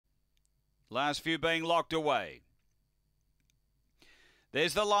Last few being locked away.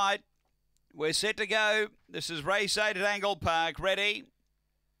 There's the light. We're set to go. This is race 8 at Angle Park. Ready?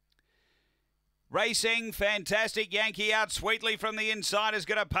 Racing, Fantastic Yankee out sweetly from the inside is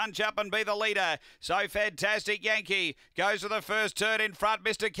going to punch up and be the leader. So Fantastic Yankee goes to the first turn in front.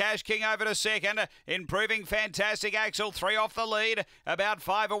 Mr. Cash King over to second. Improving Fantastic Axel, 3 off the lead. About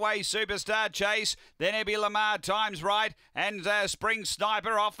 5 away, Superstar Chase. Then Ebby Lamar, Times Right. And Spring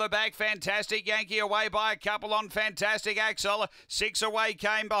Sniper off the back. Fantastic Yankee away by a couple on Fantastic Axel. 6 away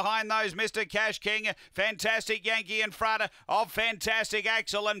came behind those Mr. Cash King. Fantastic Yankee in front of Fantastic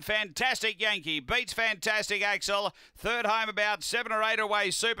Axel, and Fantastic Yankee beats Fantastic Axel. Third home about 7 or 8 away,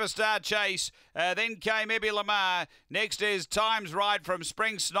 Superstar Chase. Then came Ebby Lamar. Next is Times Right from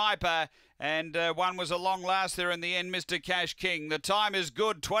Spring Sniper. And one was a long last there in the end, Mr. Cash King. The time is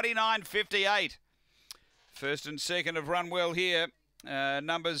good, 29.58. First and second have run well here.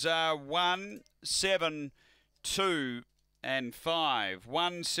 Numbers are 1, 7, 2 and 5.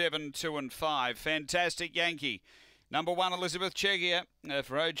 1, 7, 2 and 5. Fantastic Yankee. Number 1, Elizabeth Chegia.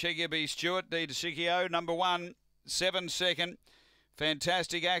 For O Chegia B. Stewart, D. DeSicchio. Number 1, 7 second.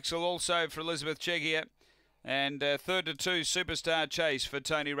 Fantastic Axel also for Elizabeth Chegia. And third to 2, Superstar Chase for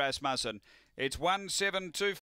Tony Rasmussen. It's 1, 7, 2.